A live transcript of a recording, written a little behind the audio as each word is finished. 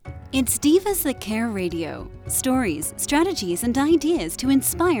It's Divas That Care Radio. Stories, strategies, and ideas to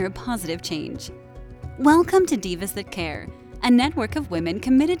inspire positive change. Welcome to Divas That Care, a network of women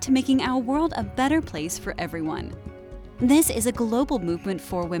committed to making our world a better place for everyone. This is a global movement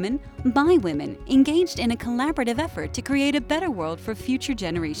for women, by women, engaged in a collaborative effort to create a better world for future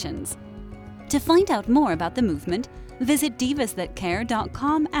generations. To find out more about the movement, visit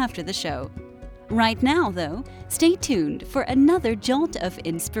divasthatcare.com after the show. Right now, though, stay tuned for another jolt of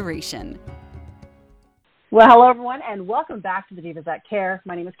inspiration. Well, hello, everyone, and welcome back to the Divas That Care.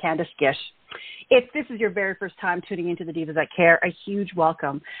 My name is Candice Gish. If this is your very first time tuning into the Divas That Care, a huge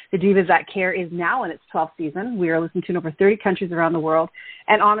welcome. The Divas That Care is now in its 12th season. We are listened to in over 30 countries around the world,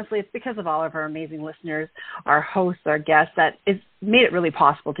 and honestly, it's because of all of our amazing listeners, our hosts, our guests, that it's made it really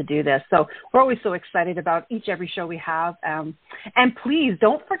possible to do this. So we're always so excited about every show we have. And please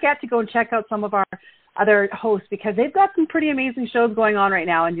don't forget to go and check out some of our other hosts because they've got some pretty amazing shows going on right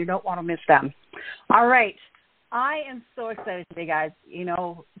now, and you don't want to miss them. All right. I am so excited today, guys.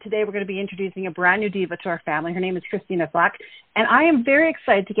 Today we're going to be introducing a brand new diva to our family. Her name is Christina Flack, and I am very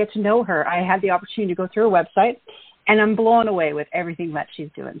excited to get to know her. I had the opportunity to go through her website, and I'm blown away with everything that she's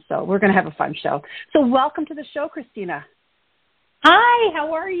doing. So we're going to have a fun show. So welcome to the show, Christina. Hi,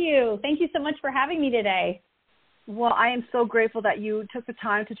 how are you? Thank you so much for having me today. Well, I am so grateful that you took the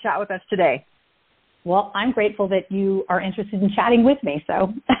time to chat with us today. Well, I'm grateful that you are interested in chatting with me,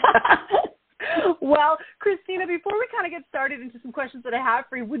 so... Well, Christina, before we kind of get started into some questions that I have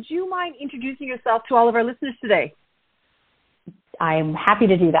for you, would you mind introducing yourself to all of our listeners today? I am happy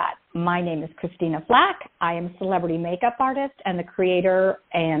to do that. My name is Christina Flack. I am a celebrity makeup artist and the creator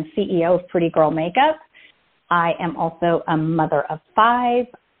and CEO of Pretty Girl Makeup. I am also a mother of 5,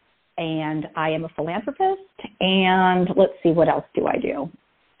 and I am a philanthropist. And let's see, what else do I do?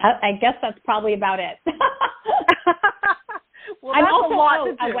 I guess that's probably about it. Well, that's also, a lot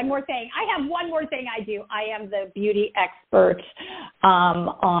to do. One more thing. I have one more thing I do. I am the beauty expert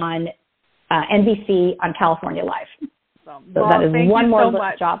on NBC on California Life. So well, that is one more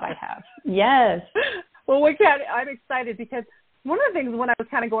so job I have. Yes. Well, I'm excited because one of the things when I was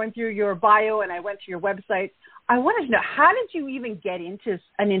kind of going through your bio and I went to your website, I wanted to know, how did you even get into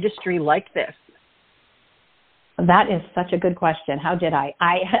an industry like this? That is such a good question. How did I?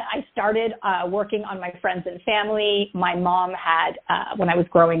 I started working on my friends and family. My mom had, when I was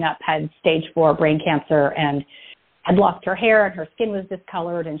growing up, had stage 4 brain cancer and had lost her hair and her skin was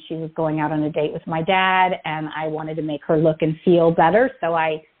discolored, and she was going out on a date with my dad, and I wanted to make her look and feel better. So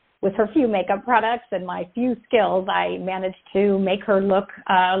with her few makeup products and my few skills, I managed to make her look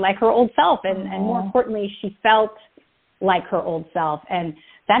like her old self. And more importantly, she felt like her old self. And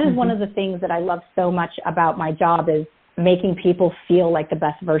that is one of the things that I love so much about my job is making people feel like the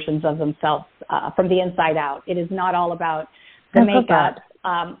best versions of themselves from the inside out. It is not all about the makeup.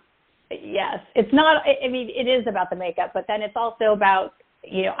 Yes, it's not. I mean, it is about the makeup, but then it's also about,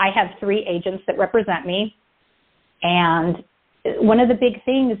 I have 3 agents that represent me. And one of the big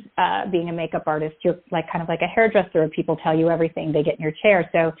things being a makeup artist, you're kind of like a hairdresser. People tell you everything. They get in your chair.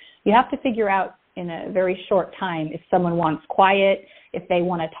 So you have to figure out in a very short time if someone wants quiet, if they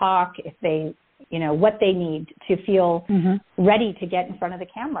want to talk, if they, what they need to feel ready to get in front of the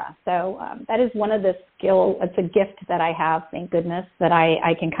camera. So that is one of the skills. It's a gift that I have, thank goodness, that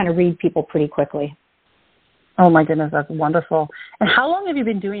I can kind of read people pretty quickly. Oh, my goodness, that's wonderful. And how long have you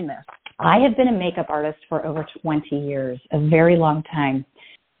been doing this? I have been a makeup artist for over 20 years, a very long time.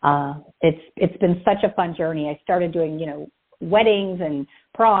 It's been such a fun journey. I started doing, weddings and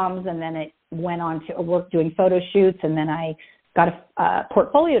proms, and then it went on to work doing photo shoots, and then I got a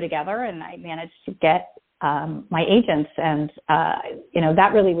portfolio together, and I managed to get my agents, and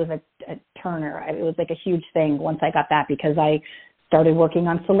that really was a turner. It was like a huge thing once I got that, because I started working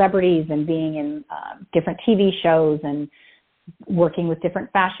on celebrities and being in different TV shows and working with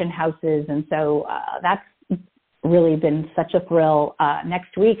different fashion houses, and so that's really been such a thrill.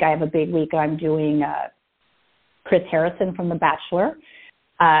 Next week I have a big week. I'm doing Chris Harrison from The Bachelor.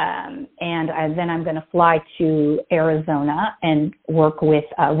 And then I'm going to fly to Arizona and work with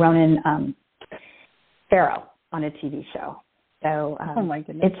Ronan Farrow on a TV show. So oh my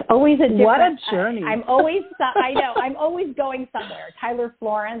goodness, it's always a different, what a journey. I'm always going somewhere. Tyler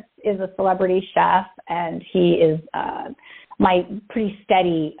Florence is a celebrity chef, and he is my pretty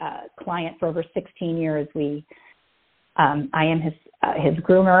steady client for over 16 years. I am his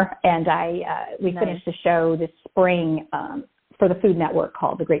groomer, and we finished a show this spring for the Food Network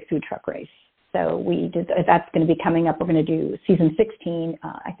called The Great Food Truck Race. So that's going to be coming up. We're going to do season 16.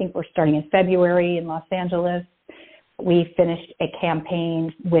 I think we're starting in February in Los Angeles. We finished a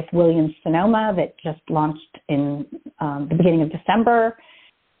campaign with Williams-Sonoma that just launched in the beginning of December.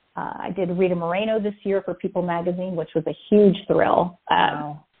 I did Rita Moreno this year for People Magazine, which was a huge thrill.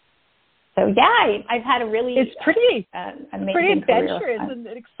 Wow. So yeah, I've had a really it's pretty amazing pretty adventurous career. and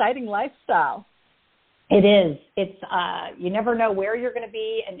an exciting lifestyle. It is. It's you never know where you're going to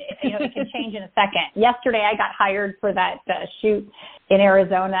be, and it can change in a second. Yesterday, I got hired for that shoot in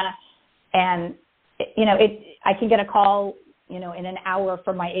Arizona, and I can get a call in an hour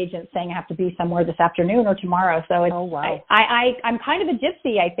from my agent saying I have to be somewhere this afternoon or tomorrow. So it's, oh wow. I'm kind of a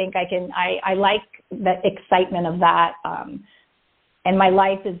gypsy. I think I like the excitement of that. And my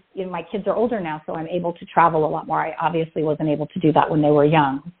life is, my kids are older now, so I'm able to travel a lot more. I obviously wasn't able to do that when they were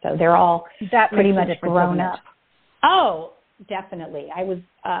young. So they're all pretty much grown up. Oh, definitely. I was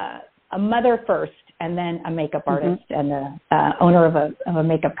a mother first and then a makeup artist and the owner of a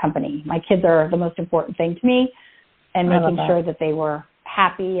makeup company. My kids are the most important thing to me, and making sure that they were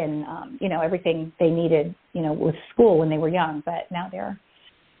happy and, everything they needed, with school when they were young. But now they're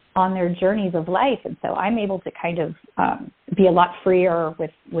on their journeys of life. And so I'm able to kind of be a lot freer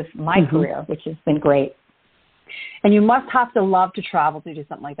with my career, which has been great. And you must have to love to travel to do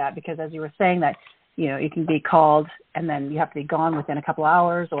something like that, because as you were saying that, you can be called and then you have to be gone within a couple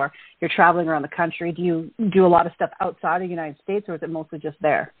hours, or you're traveling around the country. Do you do a lot of stuff outside of the United States, or is it mostly just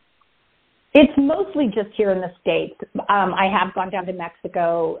there? It's mostly just here in the States. I have gone down to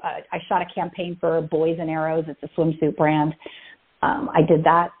Mexico. I shot a campaign for Boys and Arrows. It's a swimsuit brand. I did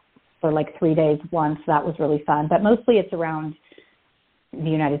that for like 3 days once. That was really fun. But mostly it's around the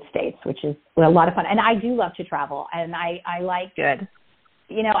United States, which is a lot of fun. And I do love to travel. And I like, good.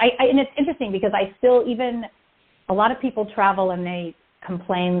 And it's interesting because I still, even a lot of people travel and they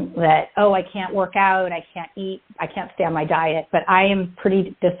complain that, I can't work out, I can't eat, I can't stay on my diet. But I am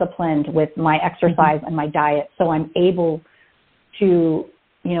pretty disciplined with my exercise and my diet. So I'm able to,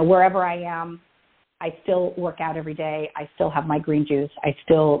 wherever I am, I still work out every day. I still have my green juice. I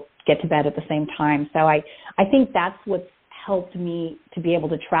still get to bed at the same time. So I think that's what's helped me to be able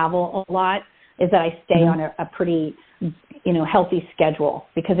to travel a lot, is that I stay on a pretty, healthy schedule.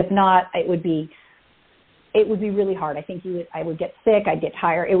 Because if not, it would be really hard. I think I would get sick. I'd get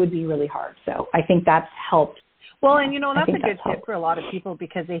tired. It would be really hard. So I think that's helped. Well, and that's a good tip for a lot of people,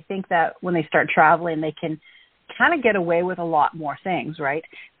 because they think that when they start traveling, they can kind of get away with a lot more things, right?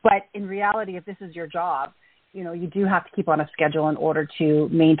 But in reality, if this is your job, you do have to keep on a schedule in order to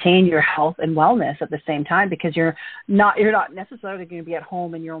maintain your health and wellness at the same time, because you're not necessarily going to be at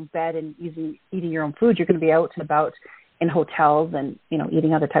home in your own bed and eating your own food. You're going to be out and about in hotels and,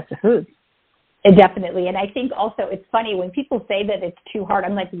 eating other types of foods. Definitely. And I think also it's funny when people say that it's too hard.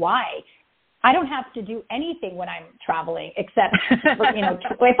 I'm like, why? I don't have to do anything when I'm traveling except,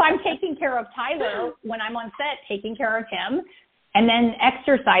 if I'm taking care of Tyler when I'm on set, taking care of him, and then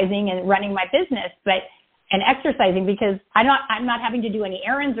exercising and running my business, and exercising because I'm not having to do any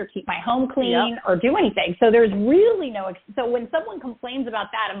errands or keep my home clean or do anything. So there's really so when someone complains about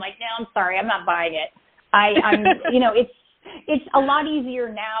that, I'm like, no, I'm sorry, I'm not buying it. I'm it's a lot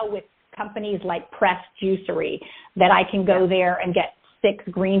easier now with companies like Press Juicery that I can go there and get 6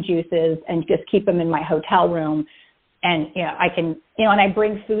 green juices and just keep them in my hotel room. And, I can, and I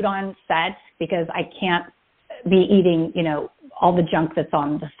bring food on set because I can't be eating, all the junk that's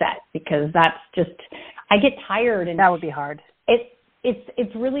on the set, because that's just, I get tired. And that would be hard.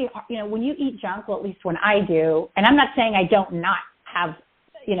 It's really, when you eat junk, well, at least when I do, and I'm not saying I don't not have,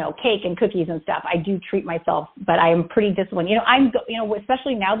 cake and cookies and stuff. I do treat myself, but I am pretty disciplined.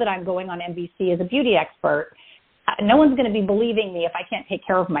 Especially now that I'm going on NBC as a beauty expert, no one's going to be believing me if I can't take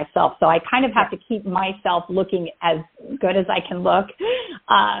care of myself. So I kind of have to keep myself looking as good as I can look,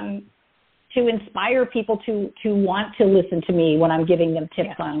 to inspire people to want to listen to me when I'm giving them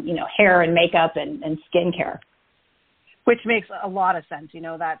tips on, hair and makeup and skincare. Which makes a lot of sense.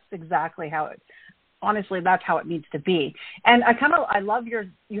 That's exactly how honestly, that's how it needs to be. And I love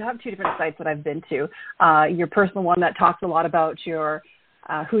you have 2 different sites that I've been to. Your personal one that talks a lot about your,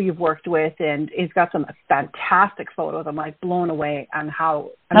 who you've worked with, and it's got some fantastic photos. I'm like blown away on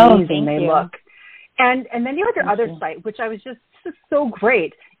how amazing they look. And then you have your other site, which I was just so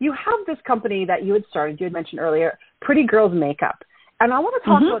great. You have this company that you had started, you had mentioned earlier, Pretty Girls Makeup. And I want to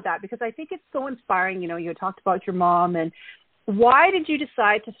talk about that because I think it's so inspiring. You had talked about your mom, and why did you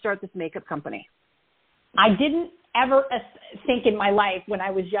decide to start this makeup company? I didn't ever think in my life when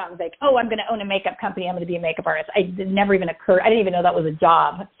I was young, like, I'm going to own a makeup company. I'm going to be a makeup artist. It never even occurred. I didn't even know that was a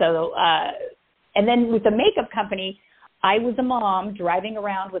job. So, and then with the makeup company, I was a mom driving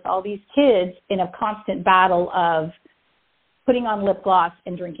around with all these kids in a constant battle of putting on lip gloss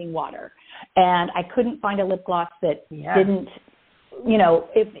and drinking water. And I couldn't find a lip gloss that didn't,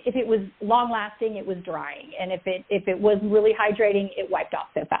 if it was long lasting, it was drying. And if it was really hydrating, it wiped off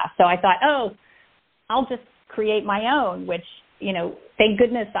so fast. So I thought, I'll just create my own, which, thank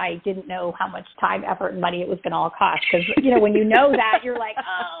goodness I didn't know how much time, effort, and money it was going to all cost. Because, when you know that, you're like,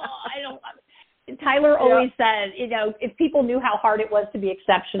 Tyler always says, if people knew how hard it was to be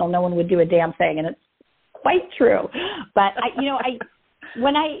exceptional, no one would do a damn thing. And it's quite true. But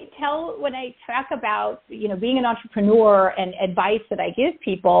when I talk about, being an entrepreneur and advice that I give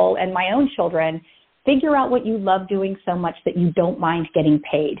people and my own children, figure out what you love doing so much that you don't mind getting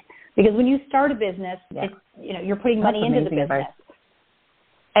paid. Because when you start a business, it's, you're putting money into the business. Advice.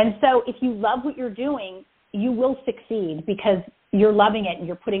 And so if you love what you're doing, you will succeed because you're loving it and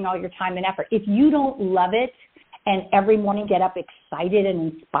you're putting all your time and effort. If you don't love it and every morning get up excited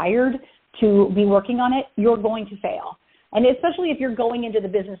and inspired to be working on it, you're going to fail. And especially if you're going into the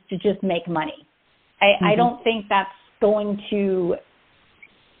business to just make money. I don't think that's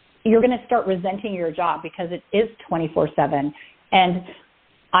you're going to start resenting your job because it is 24/7. And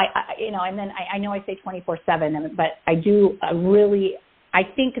I know I say 24/7, but I do I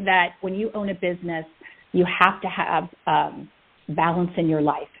think that when you own a business, you have to have balance in your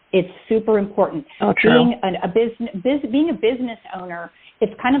life. It's super important. Oh, true. Being a business owner,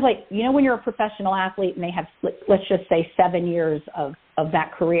 it's kind of like, when you're a professional athlete and they have, let's just say 7 years of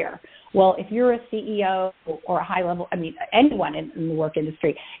that career. Well, if you're a CEO or a high level, anyone in the work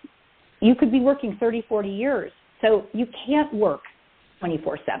industry, you could be working 30, 40 years. So you can't work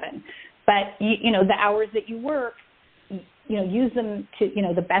 24/7. But, the hours that you work, use them to,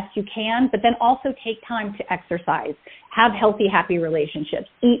 the best you can, but then also take time to exercise, have healthy, happy relationships,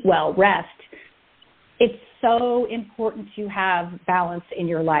 eat well, rest. It's so important to have balance in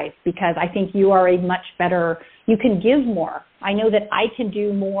your life because I think you are you can give more. I know that I can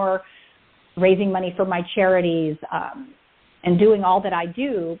do more raising money for my charities and doing all that I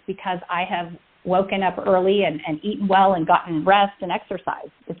do because I have woken up early and eaten well and gotten rest and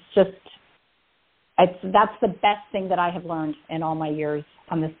exercise. That's the best thing that I have learned in all my years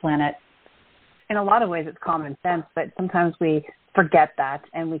on this planet. In a lot of ways, it's common sense, but sometimes we forget that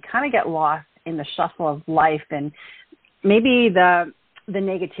and we kind of get lost in the shuffle of life and maybe the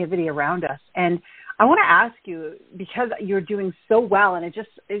negativity around us. And I want to ask you, because you're doing so well and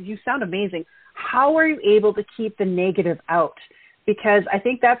you sound amazing, how are you able to keep the negative out? Because I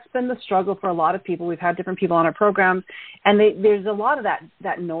think that's been the struggle for a lot of people. We've had different people on our programs, and there's a lot of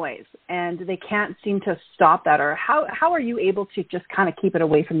that noise, and they can't seem to stop that. Or how are you able to just kind of keep it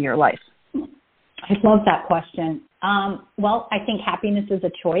away from your life? I love that question. Well, I think happiness is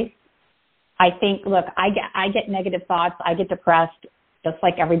a choice. I think, look, I get negative thoughts. I get depressed just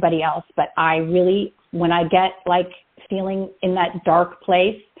like everybody else. But I really, when I get feeling in that dark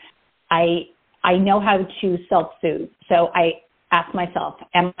place, I know how to self-soothe. So I ask myself,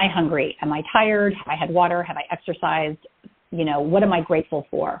 am I hungry? Am I tired? Have I had water? Have I exercised? What am I grateful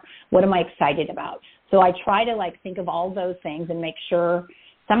for? What am I excited about? So I try to think of all those things and make sure.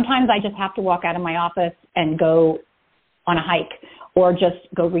 Sometimes I just have to walk out of my office and go on a hike or just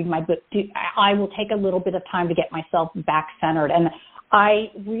go read my book. I will take a little bit of time to get myself back centered. And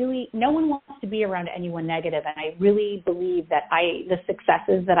no one wants to be around anyone negative. And I really believe that the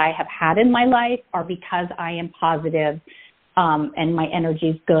successes that I have had in my life are because I am positive. And my energy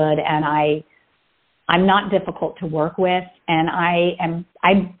is good, and I'm not difficult to work with, and I'm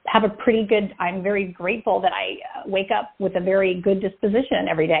very grateful that I wake up with a very good disposition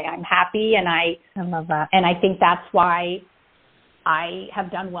every day. I'm happy, and I love that. And I think that's why I have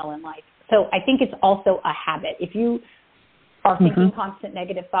done well in life. So I think it's also a habit. If you are thinking constant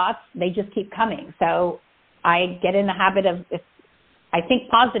negative thoughts, they just keep coming. So I get in the habit of, I think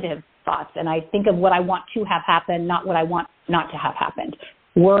positive thoughts, and I think of what I want to have happen, not what I want not to have happened.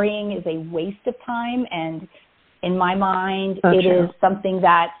 Worrying is a waste of time, and in my mind, it is something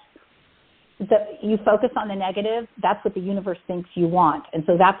that you focus on the negative. That's what the universe thinks you want, and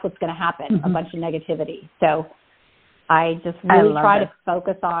so that's what's going to happen, a bunch of negativity. So I just really try to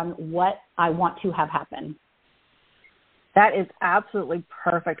focus on what I want to have happen. That is absolutely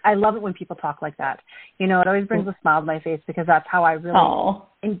perfect. I love it when people talk like that. It always brings a smile to my face because that's how I really,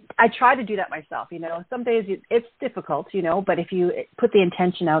 and I try to do that myself. Some days it's difficult, but if you put the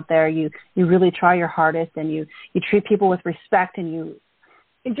intention out there, you really try your hardest and you treat people with respect and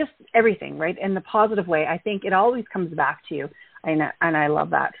just everything, right? In the positive way, I think it always comes back to you. And I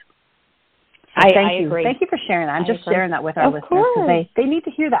love that. So I agree. Thank you for sharing that. I'm just sharing that with our listeners because they need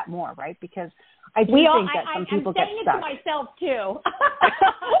to hear that more, right? Because I do think that some people get stuck. I'm saying it to myself, too.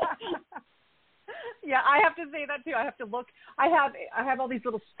 Yeah, I have to say that, too. I have to look. I have all these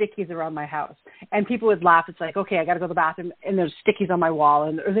little stickies around my house, and people would laugh. It's like, okay, I got to go to the bathroom, and there's stickies on my wall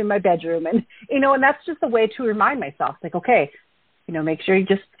or in my bedroom. And, and that's just a way to remind myself. It's like, okay, make sure you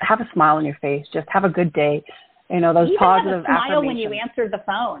just have a smile on your face. Just have a good day. Those even positive have a smile when you answer the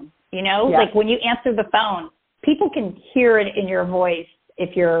phone. Like when you answer the phone, people can hear it in your voice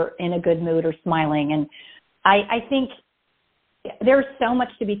if you're in a good mood or smiling. And I think there's so much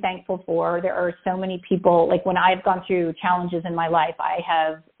to be thankful for. There are so many people, like when I've gone through challenges in my life, I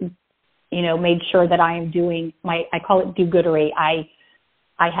have, made sure that I am doing I call it do-goodery. I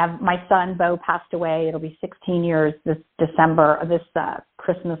have my son, Bo, passed away. It'll be 16 years this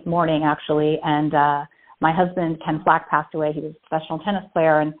Christmas morning, actually. And my husband, Ken Flack, passed away. He was a professional tennis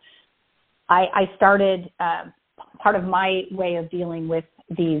player. And I started, part of my way of dealing with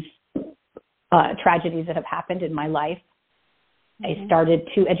these tragedies that have happened in my life, I started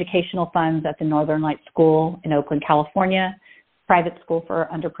 2 educational funds at the Northern Lights School in Oakland, California, private school for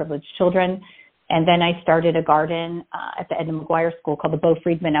underprivileged children. And then I started a garden at the Edna McGuire School called the Bo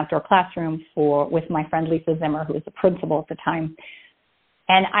Friedman Outdoor Classroom with my friend Lisa Zimmer, who was the principal at the time.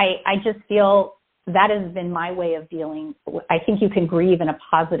 And I just feel that has been my way of dealing. I think you can grieve in a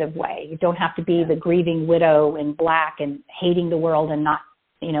positive way. You don't have to be the grieving widow in black and hating the world and not,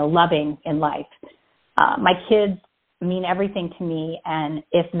 loving in life. My kids mean everything to me. And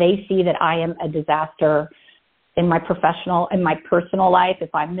if they see that I am a disaster in my professional and my personal life,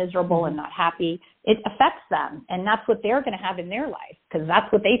 if I'm miserable and not happy, it affects them. And that's what they're going to have in their life because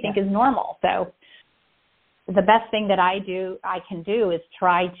that's what they think is normal. So the best thing that I can do is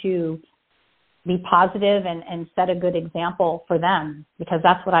try to be positive and set a good example for them because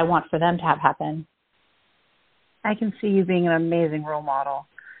that's what I want for them to have happen. I can see you being an amazing role model.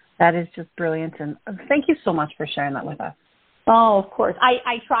 That is just brilliant. And thank you so much for sharing that with us. Oh, of course.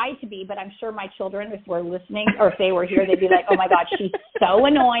 I try to be, but I'm sure my children, if were listening or if they were here, they'd be like, oh, my God, she's so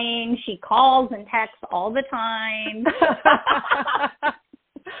annoying. She calls and texts all the time.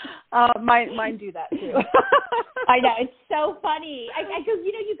 Mine do that, too. I know. It's so funny. I go,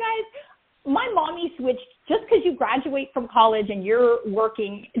 you guys, my mommy switched. Just because you graduate from college and you're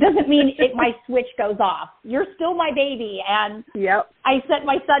working doesn't mean my switch goes off. You're still my baby. And I sent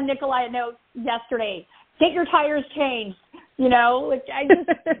my son Nikolai a note yesterday. Get your tires changed. Which I just...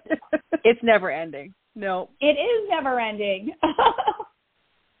 It's never ending. No. It is never ending.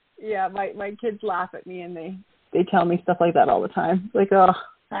 Yeah, my kids laugh at me and they tell me stuff like that all the time. Like, oh.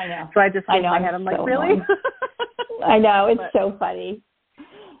 I know. So I just shake my head. I'm like, really? I know. It's so funny.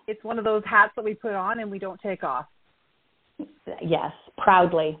 It's one of those hats that we put on and we don't take off. Yes,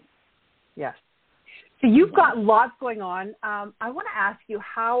 proudly. Yes. So you've got lots going on. I want to ask you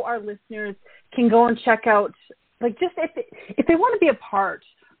how our listeners can go and check out, like just if they want to be a part,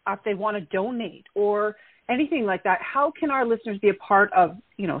 if they want to donate or anything like that, how can our listeners be a part of,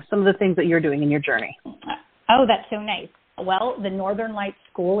 some of the things that you're doing in your journey? Oh, that's so nice. Well, the Northern Lights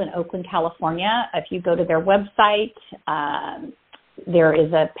School in Oakland, California, if you go to their website, there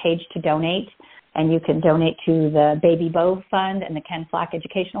is a page to donate, and you can donate to the Baby Bo Fund and the Ken Flack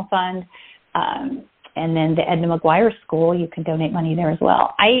Educational Fund. And then the Edna McGuire School, you can donate money there as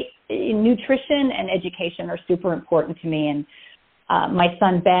well. Nutrition and education are super important to me. And my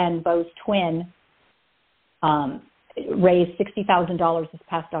son, Ben, Bo's twin, raised $60,000 this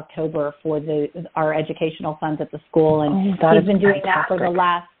past October for our educational funds at the school. And he's been doing that for the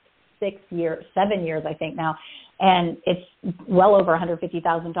last 7 years, I think now. And it's well over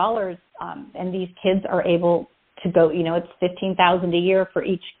 $150,000. And these kids are able to go, it's $15,000 a year for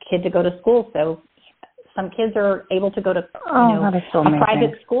each kid to go to school. So some kids are able to go to a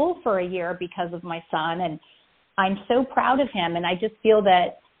private school for a year because of my son, and I'm so proud of him. And I just feel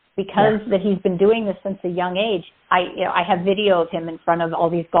that because that he's been doing this since a young age, I have video of him in front of all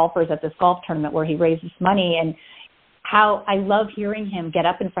these golfers at this golf tournament where he raises money, and how I love hearing him get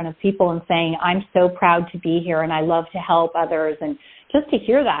up in front of people and saying, I'm so proud to be here and I love to help others. And just to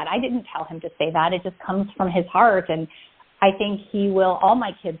hear that, I didn't tell him to say that. It just comes from his heart. And I think all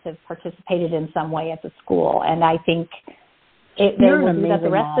my kids have participated in some way at the school. And I think they will do that the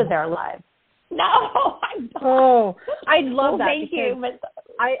rest of their lives. No, I'm not. Oh, I love that. Thank you. But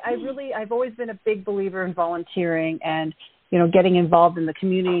I've always been a big believer in volunteering and, getting involved in the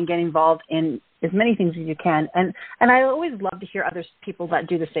community and getting involved in as many things as you can. And I always love to hear other people that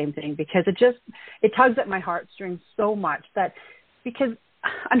do the same thing because it tugs at my heartstrings so much because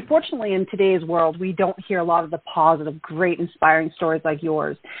unfortunately in today's world, we don't hear a lot of the positive, great, inspiring stories like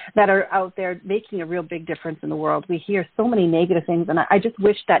yours that are out there making a real big difference in the world. We hear so many negative things, and I just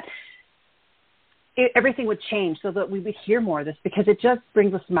wish that everything would change so that we would hear more of this because it just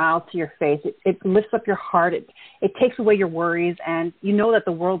brings a smile to your face. It lifts up your heart. It takes away your worries, and you know that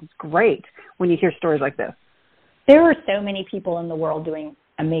the world is great when you hear stories like this. There are so many people in the world doing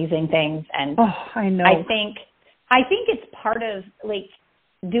amazing things, and I know. I think I think it's part of like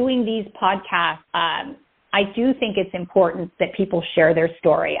doing these podcasts. I do think it's important that people share their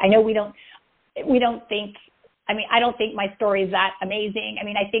story. I know we don't think, I don't think my story is that amazing.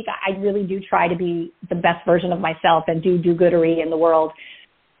 I think I really do try to be the best version of myself and do goodery in the world.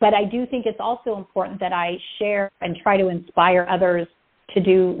 But I do think it's also important that I share and try to inspire others to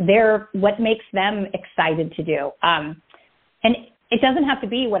do what makes them excited to do. And it doesn't have to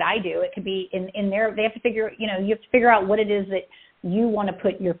be what I do. It could be in their, they have to figure, you have to figure out what it is that you want to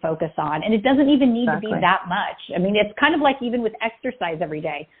put your focus on. And it doesn't even need to be that much. It's kind of like even with exercise every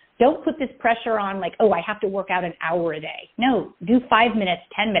day. Don't put this pressure on like, oh, I have to work out an hour a day. No, do 5 minutes,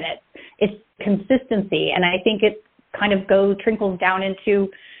 10 minutes. It's consistency. And I think it kind of trickles down into,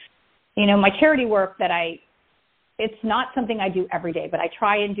 my charity work that it's not something I do every day, but I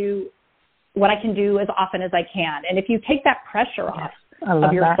try and do what I can do as often as I can. And if you take that pressure off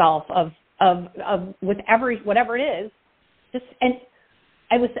of yourself, of whatever it is,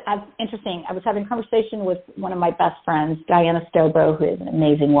 interesting. I was having a conversation with one of my best friends, Diana Stobro, who is an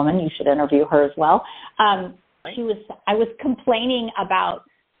amazing woman. You should interview her as well. I was complaining about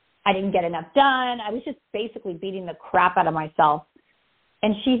I didn't get enough done. I was just basically beating the crap out of myself.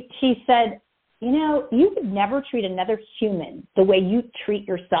 And she said, you would never treat another human the way you treat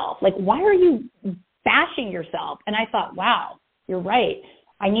yourself. Like, why are you bashing yourself? And I thought, wow, you're right.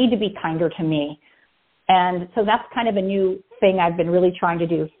 I need to be kinder to me. And so that's kind of a new thing I've been really trying to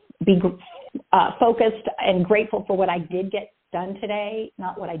do, be focused and grateful for what I did get done today,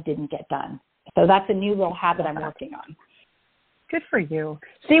 not what I didn't get done. So that's a new little habit I'm working on. Good for you.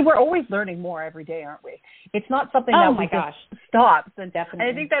 See, we're always learning more every day, aren't we? It's not something that just stops. And definitely.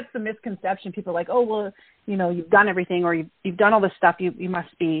 I think that's the misconception. People are like, oh, well, you've done everything or you've done all this stuff. You must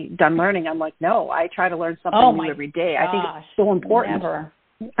be done learning. I'm like, no, I try to learn something new every day. Gosh, I think it's so important. Never.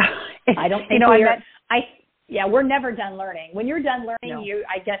 I don't think we're never done learning. When you're done learning,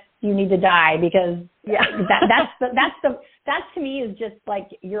 I guess you need to die because that to me is just like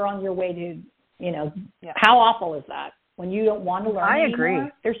you're on your way to, how awful is that? When you don't want to learn anymore. I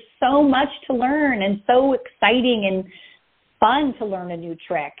agree. There's so much to learn and so exciting and fun to learn a new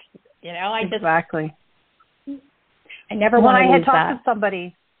trick. Exactly. I never want to lose that. I had talked to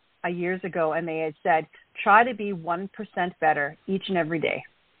somebody years ago and they had said, try to be 1% better each and every day.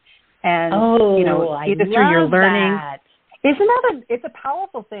 And, either through your learning. That. It's a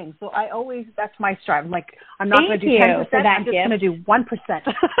powerful thing. So that's my strive. I'm like, I'm not going to do 10%. I'm just going to do 1%.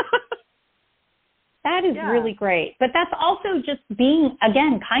 That is really great. But that's also just being,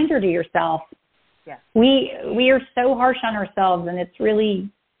 again, kinder to yourself. Yeah. We are so harsh on ourselves, and it's really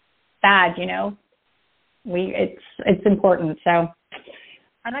sad, It's important. So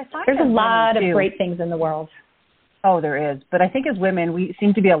and I find there's a lot of great things in the world. Oh, there is. But I think as women, we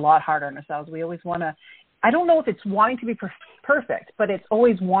seem to be a lot harder on ourselves. We always want to, I don't know if it's wanting to be perfect, but it's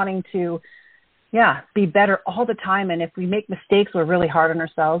always wanting to, be better all the time. And if we make mistakes, we're really hard on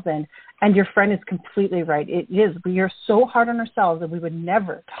ourselves. And your friend is completely right. It is. We are so hard on ourselves that we would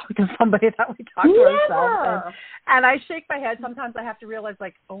never talk to somebody that we talk to ourselves. And I shake my head. Sometimes I have to realize,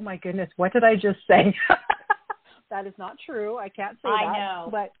 like, oh, my goodness, what did I just say? That is not true. I can't say that. I know.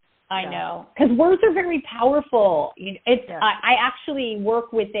 But I know. Because words are very powerful. I actually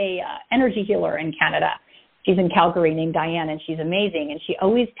work with a energy healer in Canada. She's in Calgary named Diane, and she's amazing. And she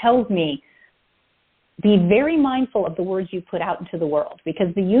always tells me, be very mindful of the words you put out into the world because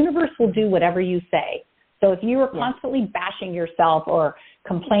the universe will do whatever you say. So if you are constantly bashing yourself or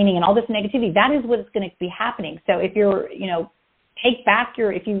complaining and all this negativity, that is what's going to be happening. So if you're,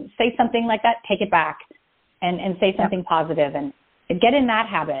 if you say something like that, take it back and say something positive and get in that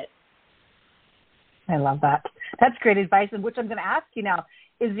habit. I love that. That's great advice, and which I'm going to ask you now.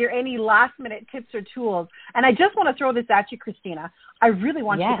 Is there any last-minute tips or tools? And I just want to throw this at you, Christina. I really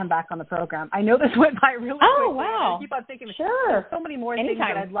want you to come back on the program. I know this went by really quickly. Oh, wow. I keep on thinking, sure. There's so many more things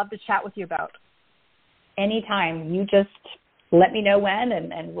that I'd love to chat with you about. Anytime. You just let me know when,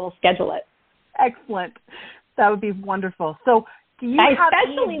 and we'll schedule it. Excellent. That would be wonderful. So do you I have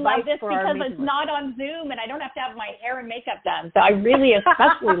especially love this because it's not on Zoom, and I don't have to have my hair and makeup done. So I really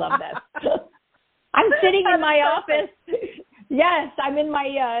especially love this. I'm sitting in my office. Yes, I'm in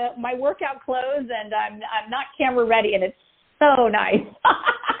my my workout clothes, and I'm not camera ready, and it's so nice.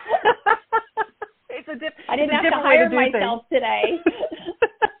 I didn't have to hire myself today.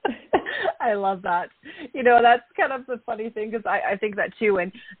 I love that. That's kind of the funny thing because I think that too.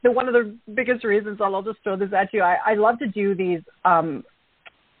 And one of the biggest reasons, I'll just throw this at you, I love to do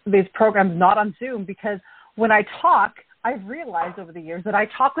these programs not on Zoom because when I talk, I've realized over the years that I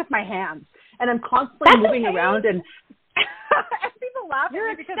talk with my hands and I'm constantly moving around and people laugh You're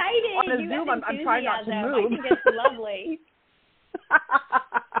at me because exciting. on a Zoom, I'm trying not to move. I think it's lovely.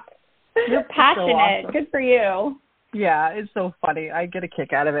 You're So passionate. awesome. Good for you. Yeah, it's so funny. I get a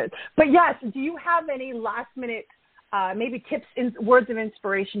kick out of it. But yes, do you have any last minute, maybe tips and words of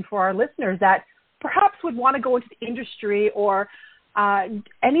inspiration for our listeners that perhaps would want to go into the industry or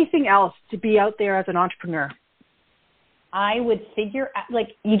anything else to be out there as an entrepreneur? I would figure out,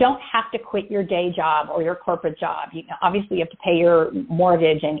 you don't have to quit your day job or your corporate job. Obviously, you have to pay your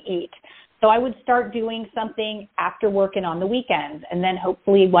mortgage and eat. So I would start doing something after work and on the weekends, and then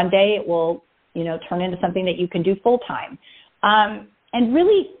hopefully one day it will, turn into something that you can do full time. And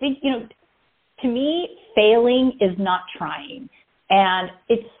really think, to me, failing is not trying. And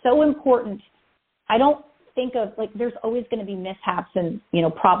it's so important. I don't think of, there's always going to be mishaps and,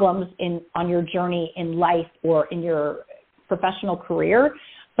 problems on your journey in life or in your professional career,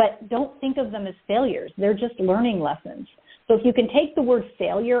 but don't think of them as failures. They're just learning lessons. So if you can take the word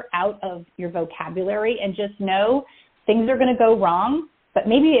failure out of your vocabulary and just know things are going to go wrong, but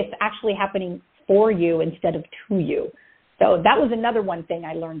maybe it's actually happening for you instead of to you. So that was another one thing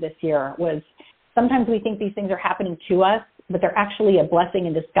I learned this year was sometimes we think these things are happening to us, but they're actually a blessing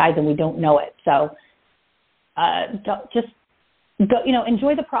in disguise and we don't know it. So just go,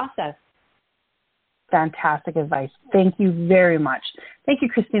 enjoy the process. Fantastic advice. Thank you very much. Thank you,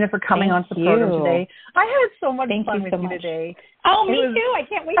 Christina, for coming on the program today. I had so much fun with you today. Oh, me too. I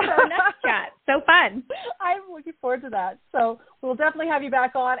can't wait for our next chat. So fun. I'm looking forward to that. So we'll definitely have you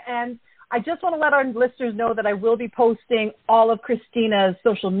back on. And I just want to let our listeners know that I will be posting all of Christina's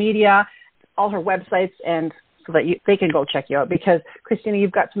social media, all her websites, and so that they can go check you out. Because, Christina,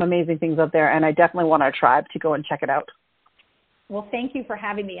 you've got some amazing things out there, and I definitely want our tribe to go and check it out. Well, thank you for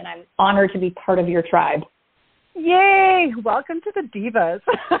having me, and I'm honored to be part of your tribe. Yay! Welcome to the Divas.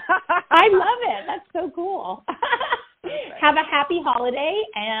 I love it. That's so cool. Have a happy holiday,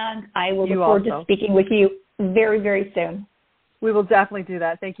 and I will look forward to speaking with you very, very soon. We will definitely do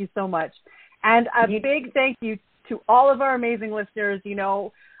that. Thank you so much. And a big thank you to all of our amazing listeners.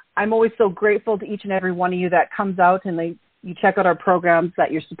 I'm always so grateful to each and every one of you that comes out and you check out our programs,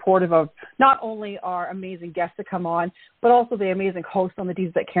 that you're supportive of not only our amazing guests that come on, but also the amazing hosts on the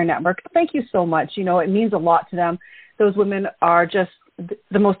Divas That Care Network. Thank you so much. It means a lot to them. Those women are just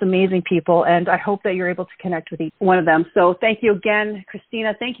the most amazing people, and I hope that you're able to connect with each one of them. So thank you again,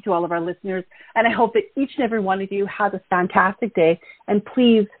 Christina. Thank you to all of our listeners, and I hope that each and every one of you has a fantastic day, and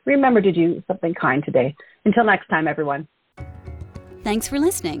please remember to do something kind today. Until next time, everyone. Thanks for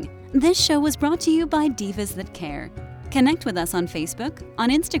listening. This show was brought to you by Divas That Care. Connect with us on Facebook, on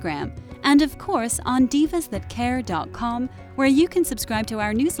Instagram, and of course on divasthatcare.com, where you can subscribe to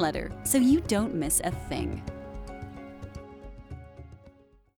our newsletter so you don't miss a thing.